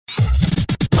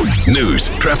news,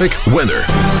 traffic, weather.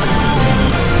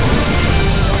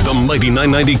 The Mighty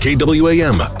 990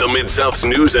 KWAM, the Mid-South's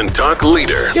news and talk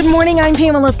leader. Good morning, I'm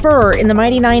Pamela Furr in the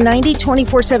Mighty 990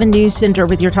 24/7 News Center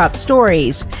with your top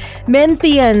stories.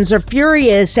 Memphians are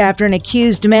furious after an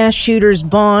accused mass shooter's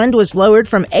bond was lowered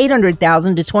from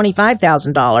 $800,000 to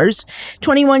 $25,000.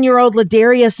 21-year-old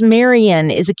Ladarius Marion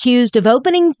is accused of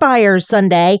opening fire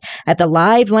Sunday at the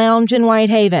Live Lounge in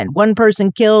Whitehaven. One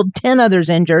person killed, 10 others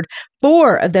injured.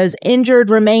 4 of those injured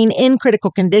remain in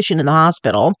critical condition in the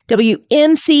hospital.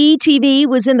 WMC-TV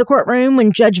was in the courtroom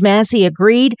when Judge Massey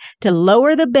agreed to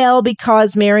lower the bail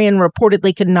because Marion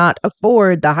reportedly could not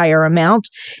afford the higher amount.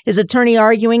 His attorney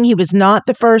arguing he was not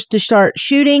the first to start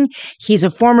shooting. He's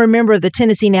a former member of the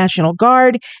Tennessee National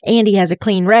Guard, and he has a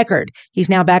clean record. He's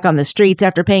now back on the streets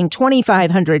after paying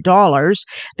 $2,500.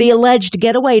 The alleged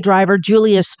getaway driver,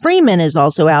 Julius Freeman, is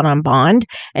also out on bond,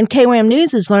 and KWAM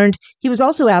News has learned he was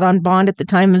also out on bond at the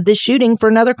time of this shooting for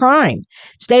another crime.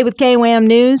 Stay with KWAM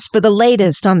News for the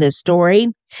latest on this story.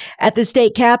 At the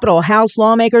state capitol, House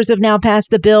lawmakers have now passed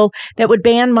the bill that would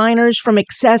ban minors from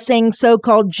accessing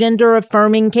so-called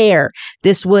gender-affirming care.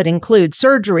 This would include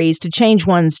surgeries to change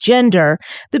one's gender.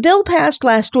 The bill passed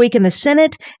last week in the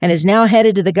Senate and is now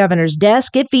headed to the governor's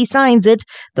desk. If he signs it,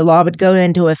 the law would go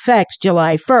into effect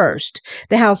July 1st.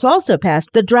 The House also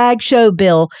passed the drag show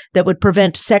bill that would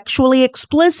prevent sexually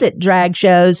explicit drag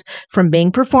shows from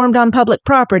being performed on public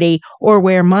property or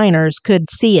where minors could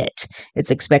see it.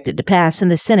 It's expected to pass in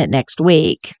the Senate next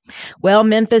week. Well,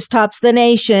 Memphis tops the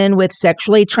nation with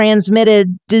sexually transmitted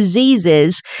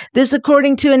diseases. This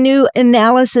according to a new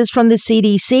analysis from the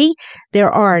CDC.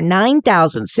 There are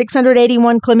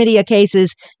 9,681 chlamydia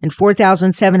cases and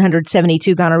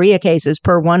 4,772 gonorrhea cases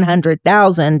per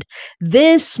 100,000.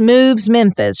 This moves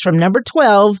Memphis from number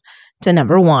 12 to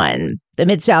number 1. The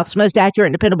Mid-South's most accurate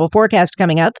and dependable forecast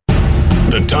coming up.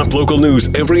 The top local news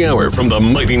every hour from the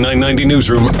Mighty 990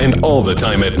 newsroom and all the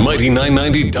time at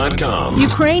mighty990.com.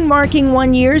 Ukraine marking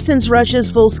 1 year since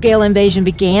Russia's full-scale invasion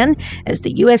began as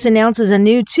the U.S. announces a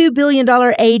new $2 billion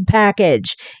aid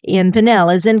package. Ian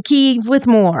Pinnell is in Kyiv with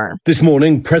more. This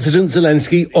morning, President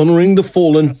Zelensky honoring the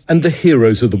fallen and the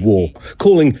heroes of the war,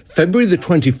 calling February the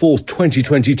 24th,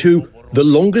 2022, the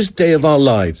longest day of our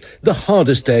lives, the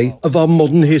hardest day of our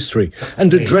modern history,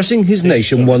 and addressing his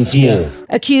nation once more.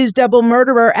 Accused double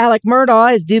murderer Alec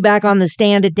Murdaugh is due back on the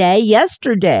stand today.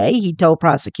 Yesterday, he told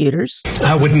prosecutors,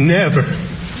 I would never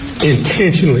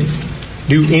intentionally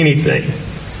do anything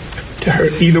to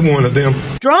hurt either one of them.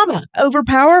 Drama over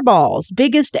Powerball's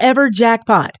biggest ever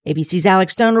jackpot. ABC's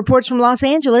Alex Stone reports from Los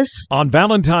Angeles. On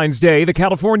Valentine's Day, the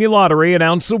California Lottery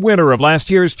announced the winner of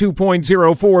last year's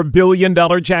 $2.04 billion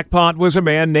jackpot was a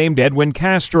man named Edwin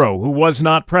Castro, who was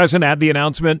not present at the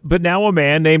announcement, but now a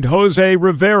man named Jose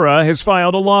Rivera has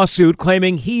filed a lawsuit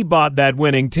claiming he bought that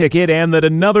winning ticket and that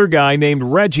another guy named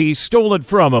Reggie stole it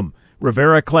from him.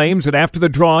 Rivera claims that after the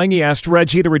drawing, he asked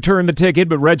Reggie to return the ticket,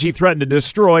 but Reggie threatened to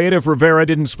destroy it if Rivera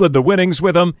didn't split the winnings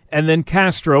with him, and then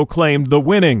Castro claimed the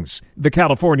winnings. The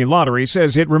California Lottery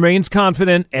says it remains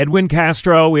confident Edwin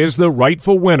Castro is the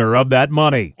rightful winner of that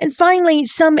money. And finally,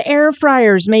 some air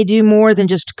fryers may do more than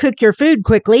just cook your food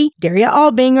quickly. Daria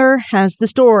Albinger has the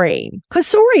story.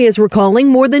 Cosori is recalling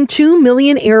more than 2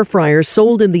 million air fryers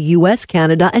sold in the U.S.,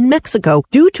 Canada, and Mexico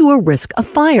due to a risk of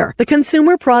fire. The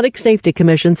Consumer Product Safety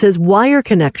Commission says wire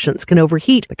connections can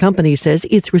overheat. The company says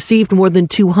it's received more than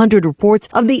 200 reports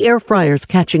of the air fryers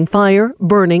catching fire,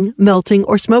 burning, melting,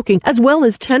 or smoking, as well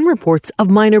as 10 reports of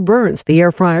minor burns. The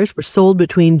air fryers were sold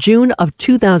between June of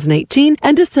 2018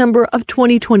 and December of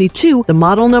 2022. The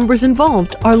model numbers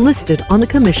involved are listed on the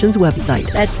Commission's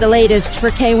website. That's the latest for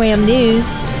KWAM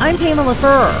News. I'm Pamela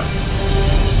Furr.